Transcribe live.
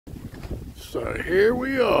So here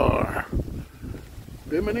we are,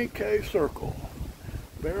 Bimini Cay Circle,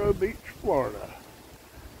 Vero Beach, Florida.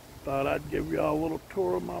 Thought I'd give y'all a little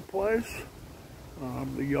tour of my place,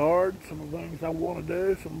 the yard, some of the things I want to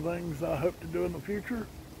do, some things I hope to do in the future.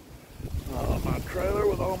 My trailer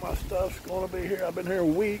with all my stuff's going to be here. I've been here a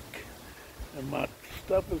week, and my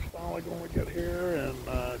stuff is finally going to get here in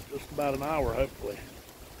just about an hour, hopefully.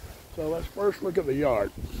 So let's first look at the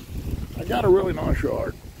yard. I got a really nice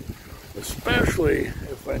yard, especially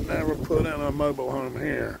if they never put in a mobile home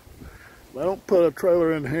here. If they don't put a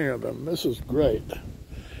trailer in here, then this is great.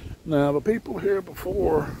 Now, the people here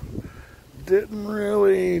before didn't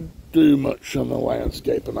really do much on the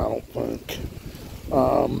landscaping, I don't think.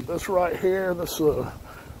 This right here, this is a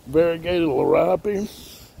variegated larapi.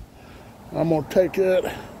 I'm going to take it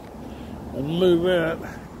and move it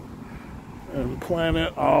and plant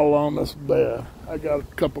it all on this bed. I got a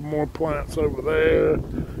couple more plants over there, a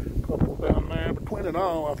couple down there. Between it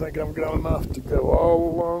all, I think I've got enough to go all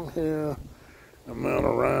along here and then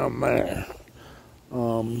around there.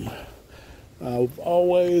 I've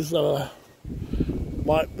always liked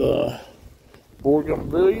the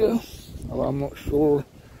bougainvillea. I'm not sure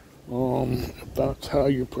if that's how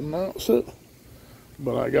you pronounce it,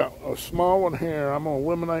 but I got a small one here. I'm going to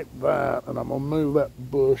eliminate that, and I'm going to move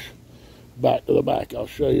that bush back to the back. I'll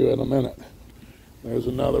show you in a minute. There's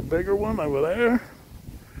another bigger one over there.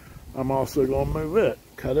 I'm also going to move it,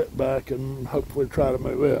 cut it back, and hopefully try to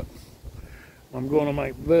move it. I'm going to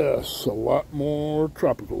make this a lot more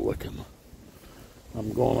tropical looking.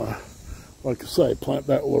 I'm going to, like I say, plant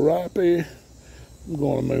that larapi. I'm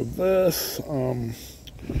going to move this.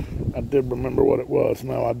 I did remember what it was.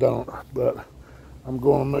 Now I don't. But I'm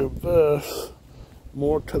going to move this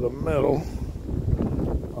more to the middle.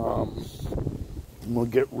 I'm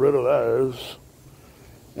going to get rid of those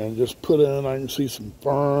and just put in, I can see some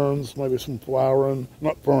ferns, maybe some flowering,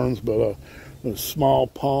 not ferns, but small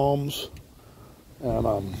palms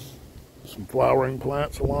and some flowering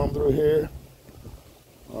plants along through here.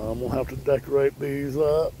 We'll have to decorate these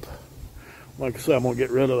up. Like I said, I'm going to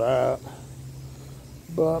get rid of that.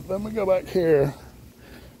 But then we go back here,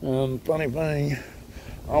 and funny thing,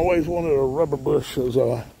 I always wanted a rubber bush as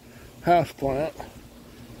a house plant.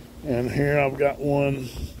 And here I've got one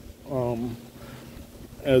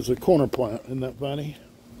as a corner plant. Isn't that funny?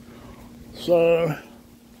 So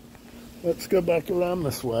let's go back around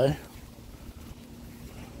this way.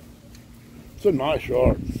 It's a nice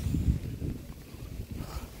yard.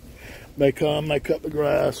 They come, they cut the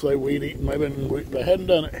grass, they weed eat, and they hadn't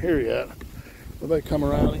done it here yet, but they come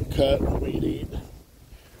around and cut and weed eat.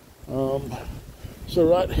 So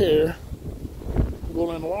right here, I'm going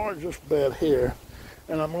to enlarge this bed here,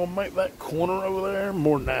 and I'm going to make that corner over there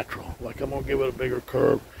more natural. Like I'm going to give it a bigger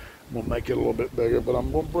curve. I'm going to make it a little bit bigger, but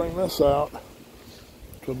I'm going to bring this out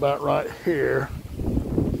to about right here.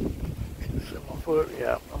 Can you see my foot?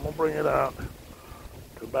 Yeah, I'm going to bring it out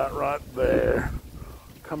to about right there.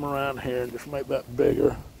 Come around here and just make that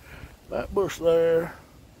bigger. That bush there,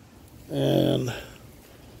 and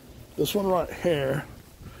this one right here,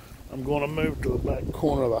 I'm going to move to the back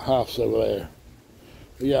corner of the house over there.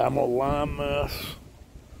 But yeah, I'm going to line this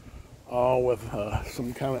all with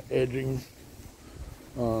some kind of edging,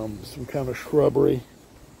 some kind of shrubbery,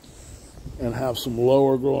 and have some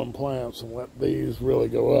lower growing plants and let these really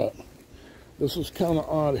go up. This is kind of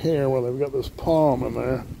odd here where they've got this palm in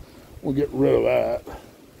there. We'll get rid of that.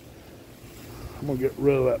 I'm going to get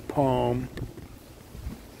rid of that palm.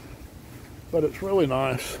 But it's really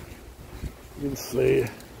nice. You can see.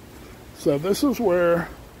 So this is where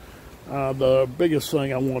the biggest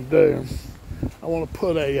thing I want to do. I want to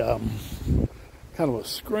put a kind of a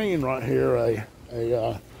screen right here.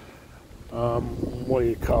 What do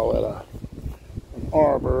you call it? An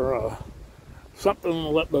arbor. Something to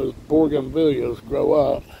let those bougainvilleas grow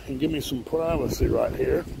up and give me some privacy right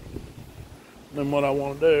here. Then what I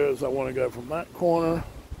want to do is I want to go from that corner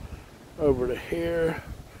over to here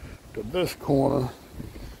to this corner,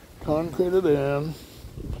 concrete it in.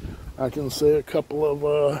 I can see a couple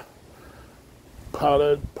of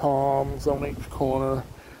potted palms on each corner.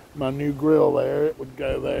 My new grill there, it would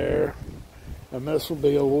go there. And this will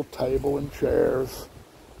be a little table and chairs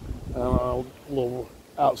and a little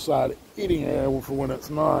outside eating area for when it's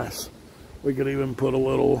nice. We could even put a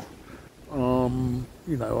little, you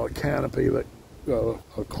know, a canopy that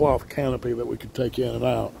a cloth canopy that we could take in and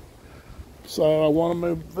out. So I want to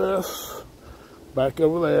move this back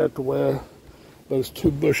over there to where those two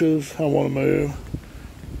bushes I want to move.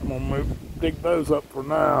 I'm going to dig those up for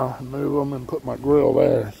now, move them and put my grill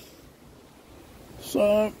there.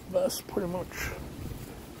 So that's pretty much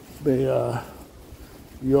the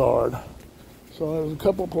yard. So there's a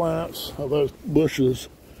couple plants of those bushes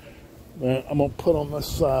that I'm going to put on this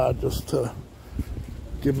side just to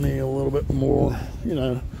give me a little bit more, you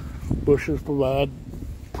know, bushes provide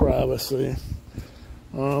privacy.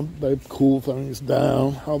 They cool things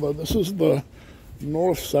down, although this is the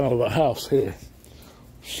north side of the house here.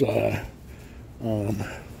 So,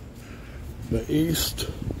 the east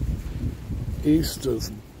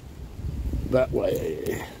is that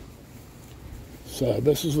way. So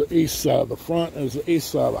this is the east side. The front is the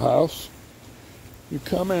east side of the house. You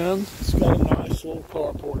come in, it's got a nice little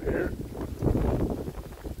carport here.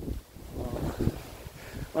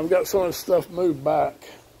 I've got some of the stuff moved back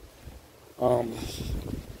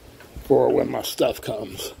for when my stuff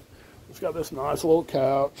comes. It's got this nice little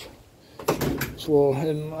couch.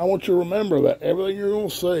 And I want you to remember that everything you're going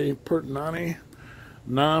to see,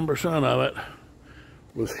 99% of it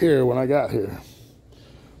was here when I got here.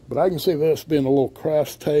 But I can see this being a little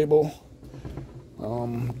crafts table.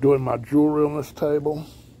 Doing my jewelry on this table.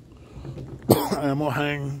 I'm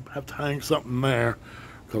going to have to hang something there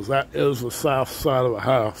because that is the south side of the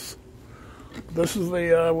house. This is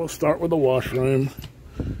the, we'll start with the washroom.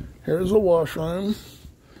 Here's the washroom.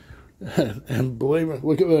 And believe me,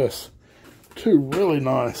 look at this. Two really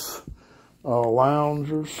nice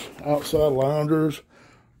loungers, outside loungers.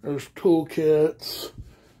 There's toolkits,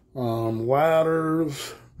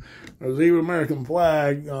 ladders. There's even American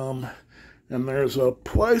flag, and there's a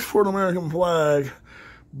place for an American flag,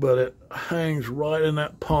 but it hangs right in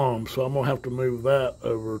that palm, so I'm going to have to move that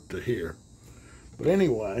over to here. But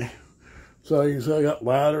anyway, so you see I got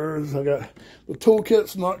ladders. I got the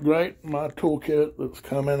toolkit's not great. My toolkit that's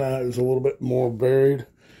coming out is a little bit more varied.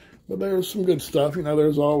 But there's some good stuff. You know,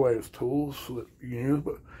 there's always tools that you can use.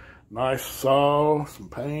 But nice saw, some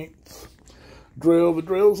paints, drill. The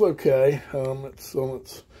drill's okay.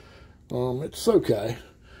 It's okay.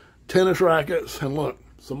 Tennis rackets. And look,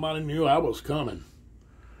 somebody knew I was coming.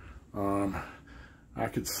 I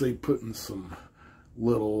could see putting some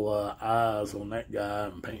little eyes on that guy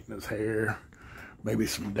and painting his hair. Maybe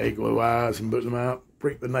some day glow eyes and putting them out.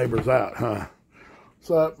 Freak the neighbors out, huh?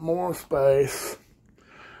 So, more space.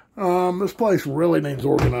 This place really needs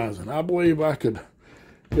organizing. I believe I could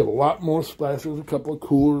get a lot more space. There's a couple of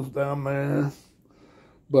coolers down there.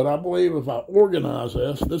 But I believe if I organize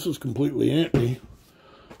this is completely empty,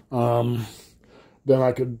 then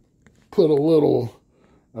I could put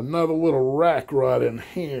another little rack right in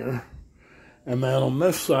here. And then on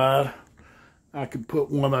this side, I could put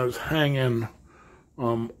one of those hanging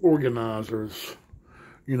organizers.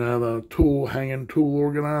 You know, the hanging tool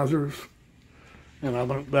organizers. And I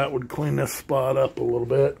think that would clean this spot up a little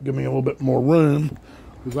bit, give me a little bit more room.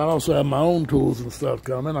 Because I also have my own tools and stuff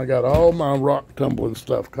coming. I got all my rock tumbling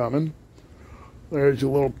stuff coming. There's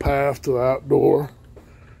your little path to the outdoor.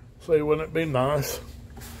 See, wouldn't it be nice?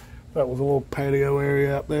 That was a little patio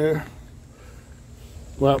area out there.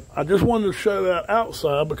 Well, I just wanted to show that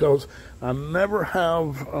outside because I never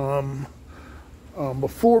have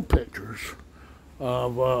before pictures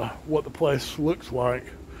of what the place looks like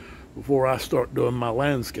before I start doing my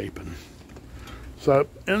landscaping. So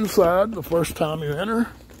inside, the first time you enter,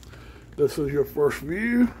 this is your first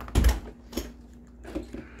view.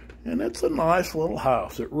 And it's a nice little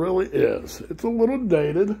house. It really is. It's a little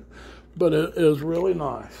dated, but it is really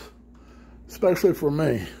nice, especially for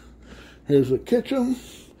me. Here's the kitchen.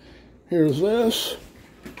 Here's this.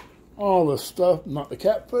 All this stuff, not the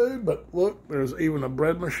cat food, but look, there's even a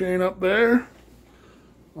bread machine up there.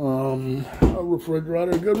 A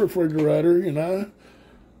refrigerator, good refrigerator, you know,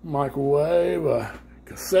 microwave, a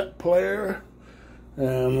cassette player,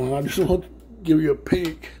 and I just want to give you a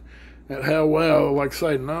peek at how well, like I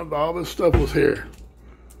say, not all this stuff was here.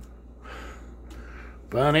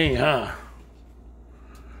 Funny, huh?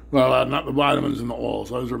 Well, not the vitamins and the oils,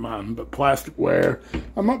 those are mine, but plasticware.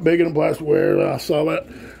 I'm not big into plasticware. I saw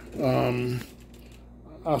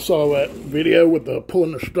that video with the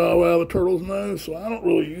pulling the straw out of the turtle's nose, so I don't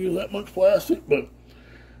really use that much plastic, but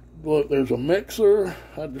look, there's a mixer.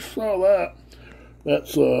 I just saw that.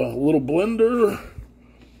 That's a little blender,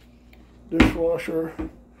 dishwasher.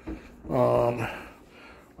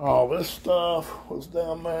 All this stuff was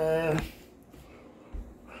down there.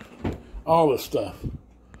 All this stuff.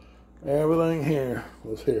 Everything here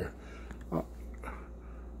was here.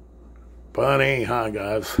 Funny, huh,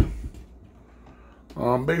 guys?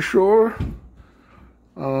 Be sure,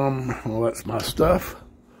 well, that's my stuff.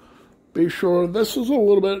 Be sure, this is a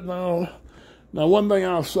little bit, now one thing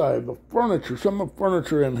I'll say, the furniture, some of the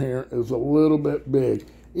furniture in here is a little bit big.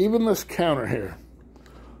 Even this counter here.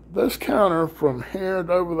 This counter from here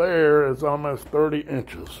to over there is almost 30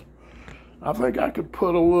 inches. I think I could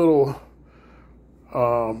put a little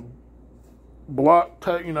block,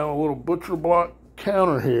 you know, a little butcher block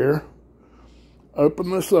counter here.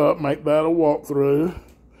 Open this up, make that a walkthrough,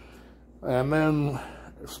 and then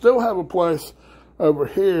still have a place over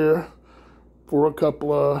here for a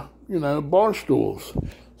couple of, you know, bar stools.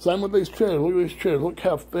 Same with these chairs. Look at these chairs. Look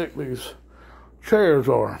how thick these chairs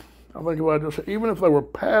are. I think if I just, even if they were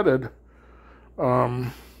padded ladder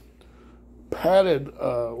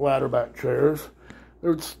back chairs,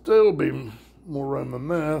 there would still be more room than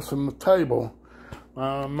this. And the table,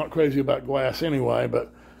 I'm not crazy about glass anyway,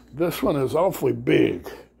 but this one is awfully big.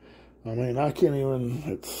 I mean, I can't even,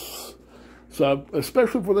 it's, so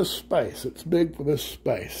especially for this space, it's big for this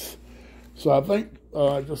space. So I think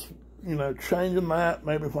just, you know, changing that,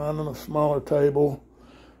 maybe finding a smaller table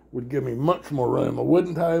would give me much more room. A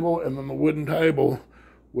wooden table, and then the wooden table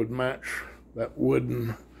would match that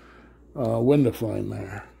wooden window frame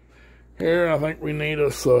there. Here, I think we need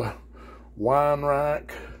us a wine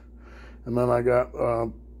rack, and then I got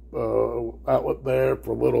outlet there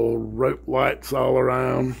for little rope lights all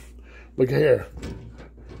around. Look here.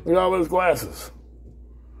 Look at all those glasses.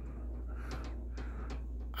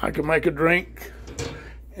 I can make a drink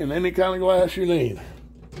in any kind of glass you need.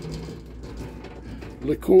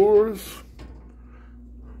 Liqueurs,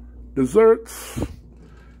 desserts,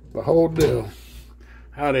 the whole deal.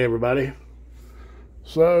 Howdy, everybody.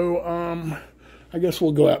 So, I guess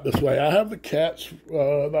we'll go out this way. I have the cats,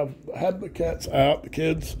 I've had the cats out, the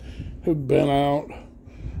kids have been out.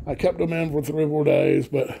 I kept them in for 3 or 4 days,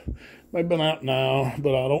 but they've been out now,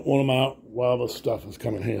 but I don't want them out while the stuff is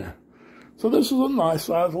coming here. So this is a nice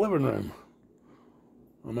sized living room.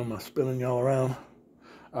 Am I spinning y'all around?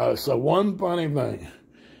 So one funny thing.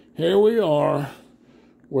 Here we are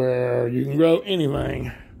where you can grow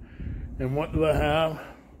anything. And what do they have?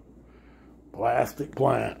 Plastic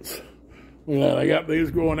plants. You know, they got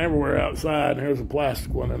these growing everywhere outside, and here's a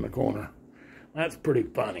plastic one in the corner. That's pretty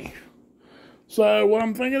funny. So what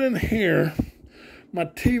I'm thinking in here, my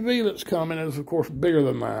TV that's coming is, of course, bigger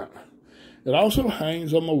than that. It also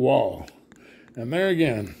hangs on the wall. And there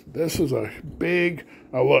again, this is a big,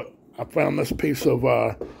 oh look, I found this piece of,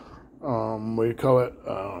 what do you call it?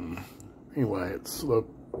 Anyway, it's the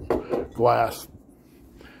glass,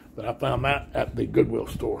 but I found that at the Goodwill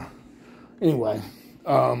store. Anyway,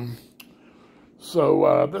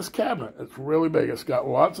 so this cabinet, it's really big. It's got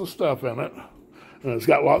lots of stuff in it, and it's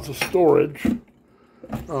got lots of storage.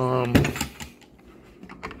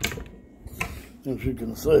 As you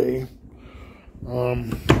can see,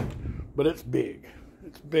 but it's big.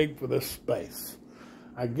 It's big for this space.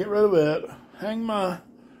 I get rid of it, hang my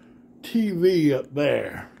TV up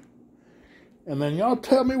there, and then y'all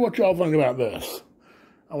tell me what y'all think about this.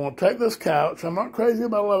 I want to take this couch. I'm not crazy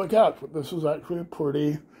about a leather couch, but this is actually a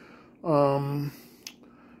pretty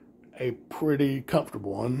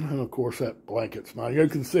comfortable one. And of course, that blanket's mine. You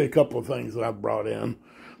can see a couple of things that I've brought in.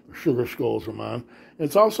 The sugar skulls are mine.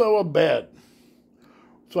 It's also a bed.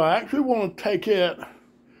 So I actually want to take it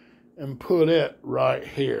and put it right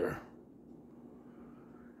here.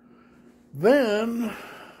 Then,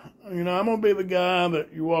 you know, I'm going to be the guy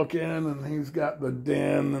that you walk in and he's got the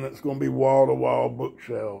den and it's going to be wall-to-wall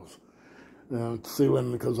bookshelves. You know,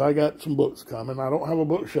 ceiling, because I got some books coming. I don't have a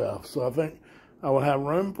bookshelf, so I think I would have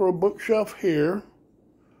room for a bookshelf here.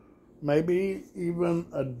 Maybe even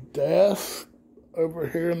a desk over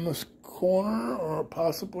here in this corner, or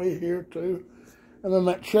possibly here too. And then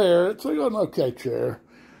that chair, it's an okay chair.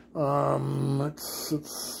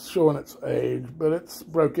 It's showing its age, but it's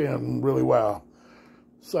broke in really well.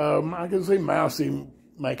 So I can see Mousy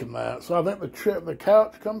making that. So I think the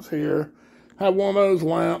couch comes here. Have one of those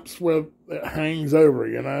lamps where it hangs over,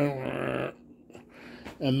 you know.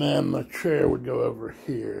 And then the chair would go over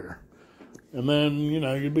here. And then, you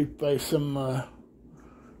know, you'd be facing I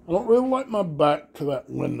don't really like my back to that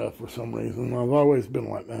window for some reason. I've always been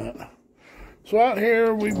like that. So out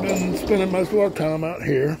here, we've been spending most of our time out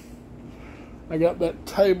here. I got that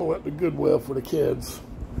table at the Goodwill for the kids,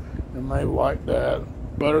 and they like that.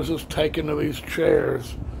 Butters is taken to these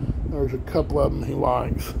chairs. There's a couple of them he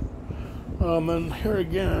likes. And here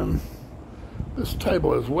again, this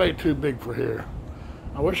table is way too big for here.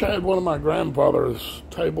 I wish I had one of my grandfather's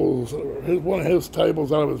tables, one of his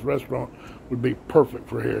tables out of his restaurant would be perfect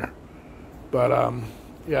for here. But,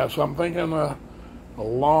 yeah, so I'm thinking a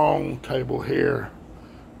long table here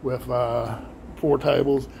with 4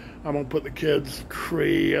 tables. I'm going to put the kids'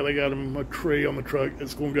 tree. Yeah, they got them a tree on the truck.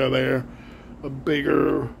 It's going to go there. A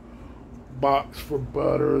bigger box for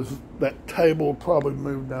Butters. That table will probably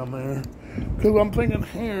move down there. Because I'm thinking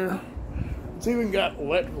here, it's even got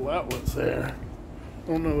electrical outlets there. I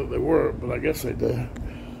don't know that they work, but I guess they do.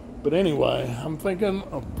 But anyway, I'm thinking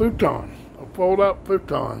a futon, a fold-out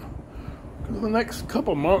futon. Because the next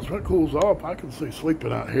couple of months, when it cools off, I can see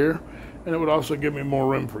sleeping out here. And it would also give me more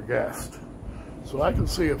room for guests. So I can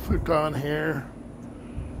see a futon here,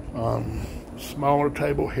 smaller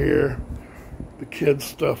table here, the kids'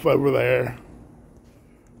 stuff over there.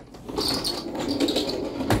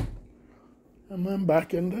 And then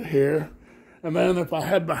back into here. And then if I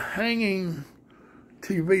had the hanging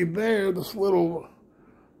TV there, this little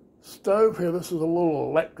stove here, this is a little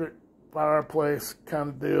electric fireplace kind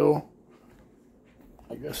of deal.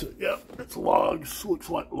 I guess it's logs, looks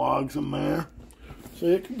like logs in there. So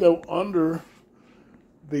it can go under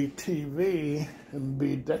the TV and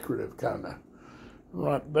be decorative kind of.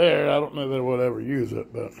 Right there, I don't know that I would ever use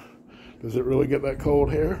it, but does it really get that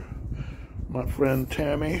cold here? My friend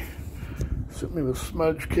Tammy sent me the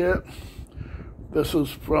smudge kit. This is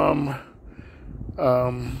from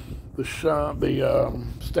the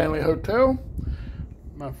Stanley Hotel.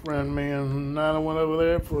 My friend, me and Nana went over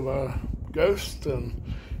there for the ghost, and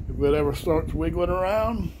if it ever starts wiggling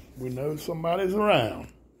around, we know somebody's around.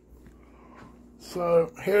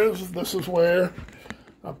 So this is where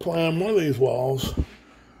I plan one of these walls.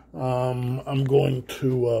 I'm going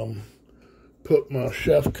to put my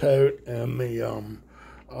chef coat and the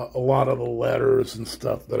a lot of the letters and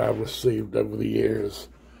stuff that I've received over the years.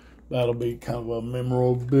 That'll be kind of a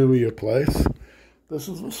memorabilia place. This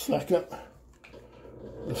is the second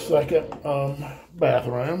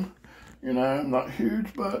bathroom. You know, not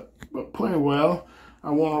huge, but plenty well.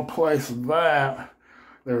 I want to place that.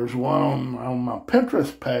 There's one on my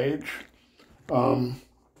Pinterest page.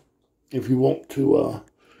 If you want to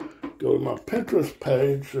go to my Pinterest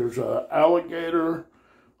page, there's an alligator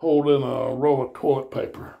holding a roll of toilet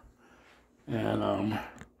paper. And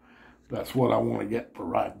that's what I want to get for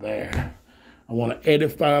right there. I want to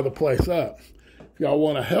edify the place up. If y'all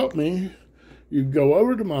want to help me, you can go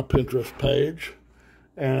over to my Pinterest page,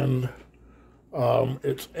 and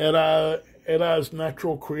it's Edi's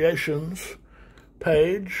Natural Creations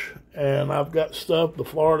page, and I've got stuff, the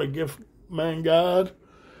Florida Gift Man Guide,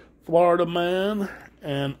 Florida Man,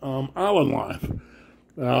 and Island Life.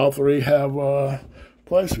 All three have a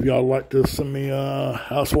place. If y'all like to send me a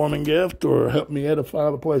housewarming gift or help me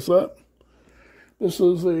edify the place up. This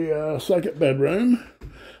is the second bedroom.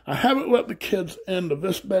 I haven't let the kids into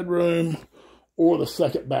this bedroom or the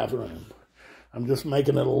second bathroom. I'm just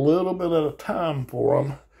making it a little bit at a time for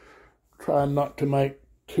them. Trying not to make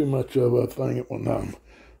too much of a thing at one time.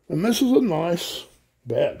 And this is a nice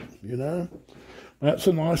bed, you know. That's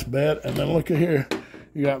a nice bed. And then look at here.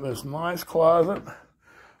 You got this nice closet.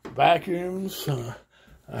 Vacuums.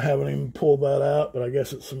 I haven't even pulled that out, but I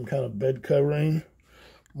guess it's some kind of bed covering.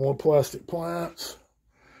 More plastic plants.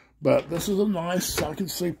 But this is a nice, I can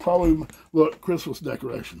see probably, look, Christmas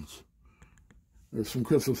decorations. There's some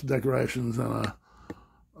Christmas decorations in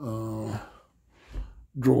a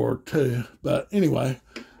drawer too. But anyway,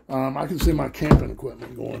 I can see my camping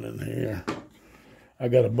equipment going in here. I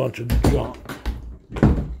got a bunch of junk.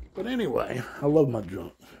 But anyway, I love my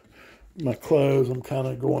junk. My clothes, I'm kind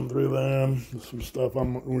of going through them. There's some stuff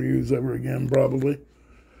I'm not going to use ever again probably.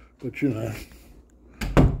 But you know.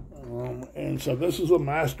 And so this is a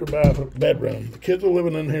master bedroom. The kids are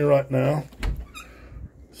living in here right now.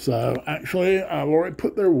 So actually, I've already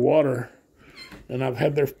put their water, and I've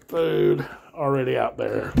had their food already out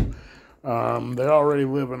there. They're already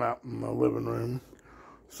living out in the living room.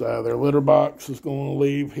 So their litter box is going to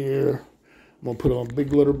leave here. I'm going to put a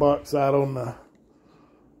big litter box out on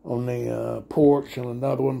the porch, and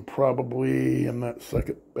another one probably in that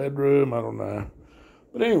second bedroom. I don't know.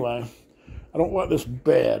 But anyway, I don't like this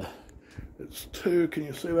bed. It's two, can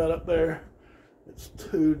you see that up there? It's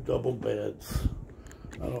two double beds.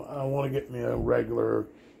 I want to get me a regular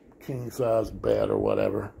king-size bed or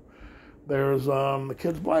whatever. There's the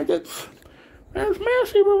kids' blankets. There's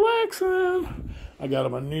Massey relaxing. I got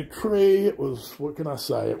him a new tree. It was, what can I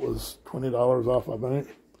say? It was $20 off, I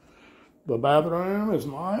think. The bathroom is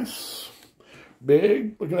nice.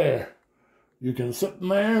 Big. Look at there. You can sit in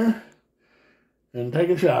there and take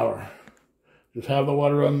a shower. Just have the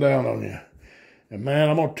water run down on you. And man,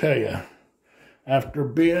 I'm going to tell you, after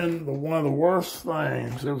being one of the worst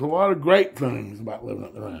things, there's a lot of great things about living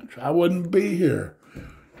at the ranch. I wouldn't be here.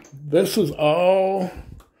 This is all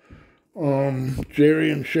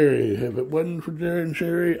Jerry and Sherry. If it wasn't for Jerry and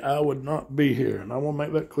Sherry, I would not be here. And I want to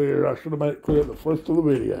make that clear. I should have made it clear at the first of the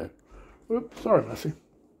video. Oops, sorry, Missy.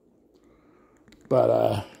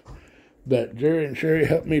 But that Jerry and Sherry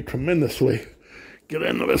helped me tremendously get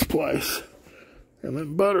into this place. And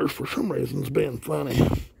then Butters, for some reason, is being funny.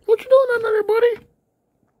 What you doing under there, buddy?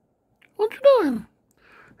 What you doing?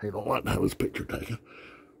 He don't like to have his picture taken.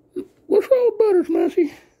 What's wrong with Butter's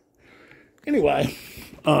messy? Anyway,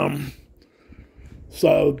 but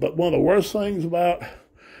one of the worst things about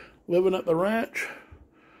living at the ranch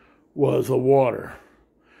was the water.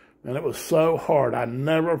 And it was so hard. I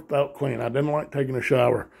never felt clean. I didn't like taking a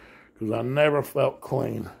shower because I never felt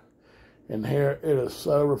clean. And here, it is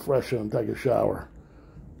so refreshing to take a shower.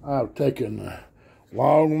 I've taken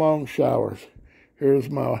long, long showers. Here's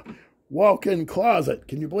my walk-in closet.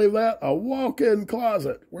 Can you believe that? A walk-in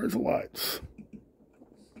closet. Where's the lights?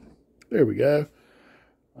 There we go.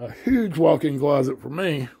 A huge walk-in closet for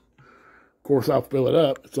me. Of course, I'll fill it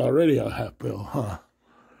up. It's already a half fill, huh?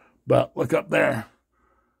 But look up there.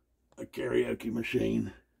 A karaoke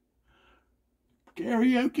machine.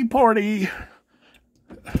 Karaoke party.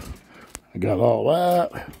 I got all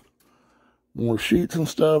that. More sheets and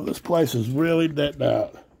stuff. This place is really decked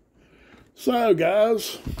out. So,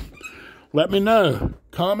 guys, let me know.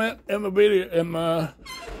 Comment in the video, in the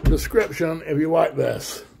description, if you like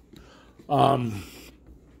this. I'm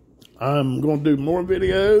going to do more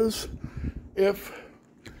videos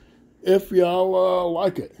if y'all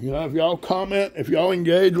like it. You know, if y'all comment, if y'all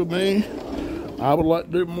engage with me, I would like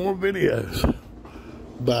to do more videos.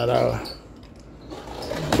 But I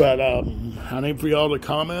need for y'all to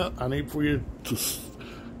comment. I need for you to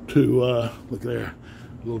look there,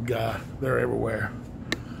 little guy. They're everywhere.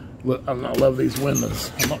 Look, I love these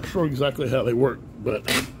windows. I'm not sure exactly how they work, but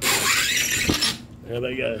there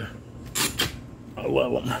they go. I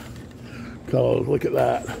love them. Cause look at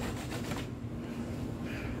that.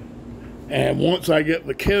 And once I get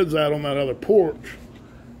the kids out on that other porch,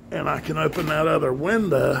 and I can open that other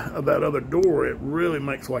window, that other door, it really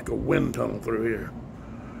makes like a wind tunnel through here.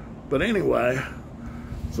 But anyway,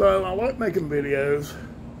 so I like making videos.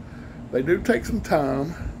 They do take some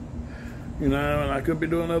time, you know, and I could be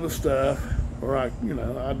doing other stuff, or I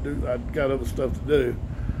got other stuff to do.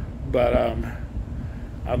 But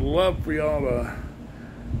I'd love for y'all to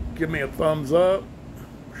give me a thumbs up,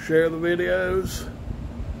 share the videos,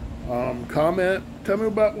 comment, tell me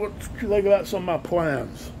about what you think about some of my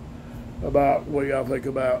plans, about what y'all think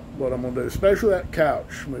about what I'm going to do, especially that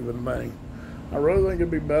couch moving thing. I really think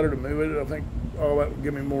it'd be better to move it. I think all that would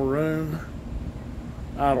give me more room.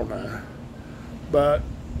 I don't know. But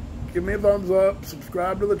give me a thumbs up,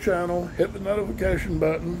 subscribe to the channel, hit the notification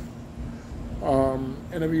button.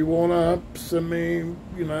 And if you want to send me,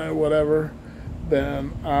 you know, whatever,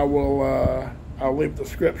 then I will, I'll leave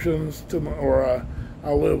descriptions to my, or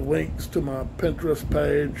I'll leave links to my Pinterest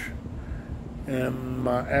page and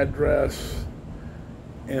my address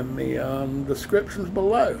in the descriptions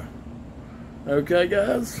below. Okay,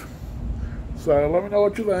 guys? So let me know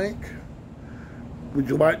what you think. Would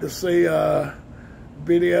you like to see a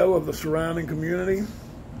video of the surrounding community?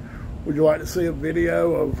 Would you like to see a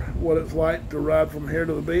video of what it's like to ride from here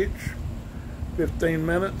to the beach? 15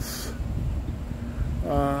 minutes.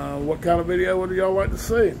 What kind of video would y'all like to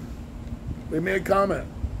see? Leave me a comment.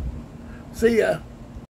 See ya.